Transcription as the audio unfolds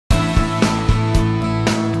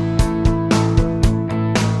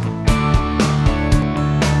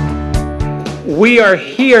We are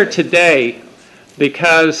here today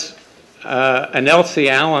because an Elsie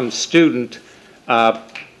Allen student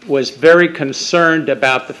was very concerned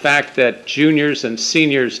about the fact that juniors and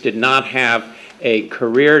seniors did not have a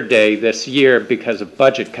career day this year because of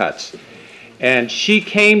budget cuts. And she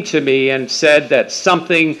came to me and said that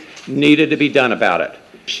something needed to be done about it.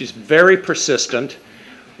 She's very persistent.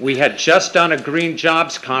 We had just done a Green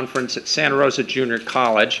Jobs Conference at Santa Rosa Junior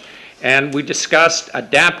College, and we discussed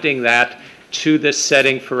adapting that to this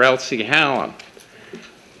setting for Elsie Allen.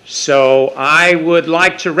 So I would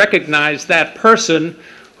like to recognize that person,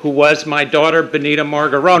 who was my daughter, Benita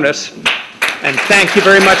Margaronis. And thank you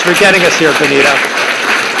very much for getting us here, Benita.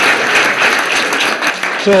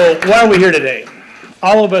 So why are we here today?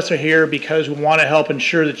 All of us are here because we want to help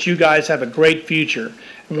ensure that you guys have a great future.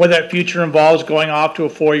 And whether that future involves going off to a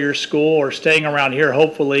four-year school or staying around here,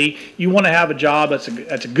 hopefully, you want to have a job that's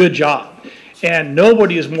a good job. And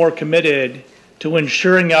nobody is more committed to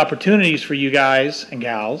ensuring the opportunities for you guys and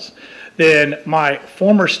gals than my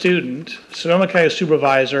former student, Sonoma County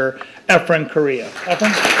Supervisor, Efren Carrillo.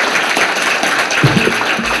 Efren?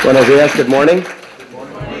 Buenos dias, good morning.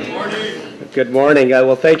 Good morning. Good morning.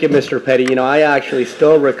 Well, thank you, Mr. Petty. You know, I actually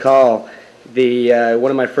still recall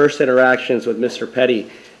one of my first interactions with Mr.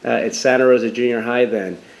 Petty at Santa Rosa Junior High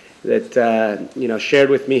then, that shared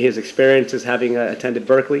with me his experiences having attended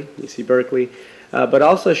Berkeley, UC Berkeley, but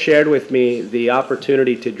also shared with me the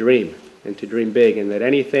opportunity to dream and to dream big, and that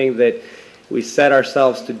anything that we set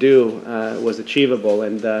ourselves to do was achievable.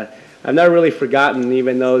 And I've never really forgotten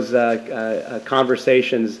even those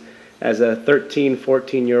conversations as a 13,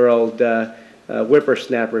 14-year-old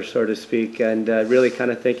whippersnapper, so to speak, and really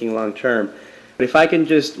kind of thinking long term. But if I can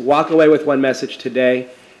just walk away with one message today: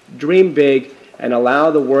 dream big and allow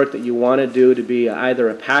the work that you want to do to be either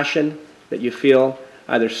a passion that you feel,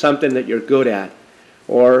 either something that you're good at,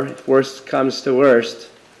 or if worst comes to worst,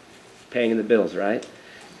 paying the bills, right?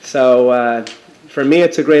 So for me,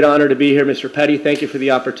 it's a great honor to be here, Mr. Petty. Thank you for the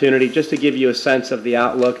opportunity, just to give you a sense of the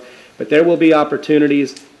outlook. But there will be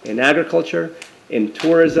opportunities in agriculture, in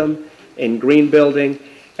tourism, in green building,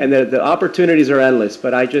 and the opportunities are endless.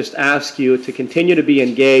 But I just ask you to continue to be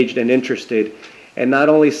engaged and interested, and not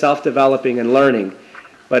only self-developing and learning,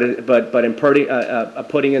 but in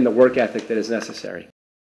putting in the work ethic that is necessary.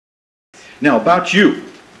 Now, about you,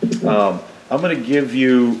 I'm going to give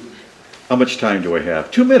you, how much time do I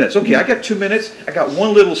have? 2 minutes. Okay, I got 2 minutes. I got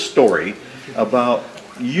one little story about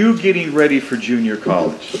you getting ready for junior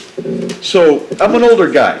college. So, I'm an older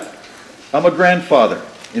guy. I'm a grandfather.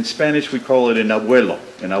 In Spanish, we call it an abuelo,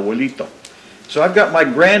 an abuelito. So, I've got my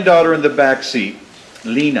granddaughter in the back seat,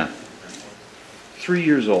 Lina, 3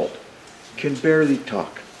 years old, can barely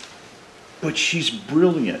talk. But she's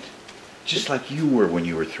brilliant, just like you were when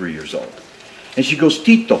you were 3 years old. And she goes,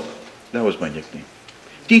 Tito. That was my nickname.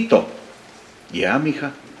 Tito. Yeah,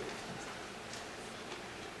 mija.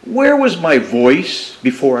 Where was my voice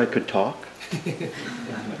before I could talk?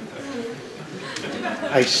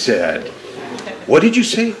 I said, what did you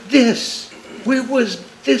say? This. Where was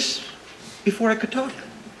this before I could talk?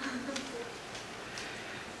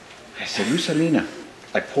 I said, Lusalina.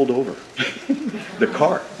 I pulled over the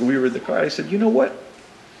car. We were in the car. I said, you know what?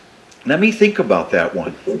 Let me think about that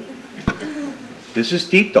one. This is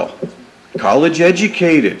Tito, college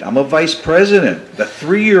educated. I'm a vice president. The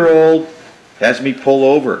 3-year-old has me pull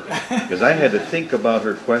over because I had to think about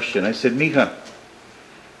her question. I said, mija,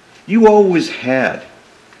 you always had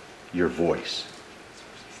your voice.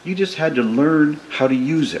 You just had to learn how to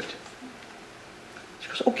use it. She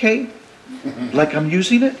goes, okay. Like I'm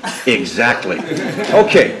using it? Exactly.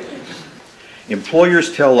 Okay.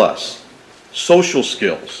 Employers tell us social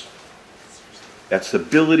skills, that's the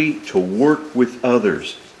ability to work with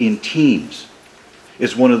others in teams,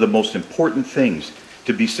 is one of the most important things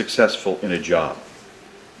to be successful in a job.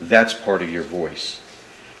 That's part of your voice.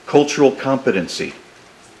 Cultural competency,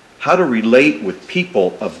 how to relate with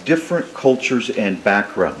people of different cultures and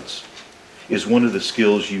backgrounds, is one of the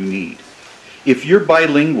skills you need. If you're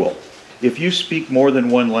bilingual, if you speak more than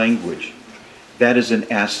one language, that is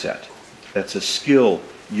an asset. That's a skill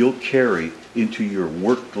you'll carry into your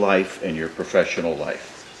work life and your professional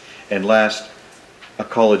life. And last, a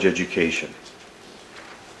college education.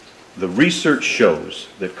 The research shows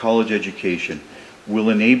that college education will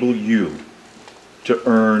enable you to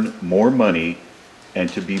earn more money and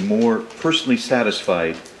to be more personally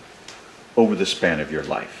satisfied over the span of your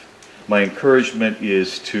life. My encouragement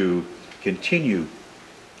is to continue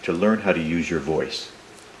to learn how to use your voice.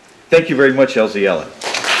 Thank you very much, Elsie Allen.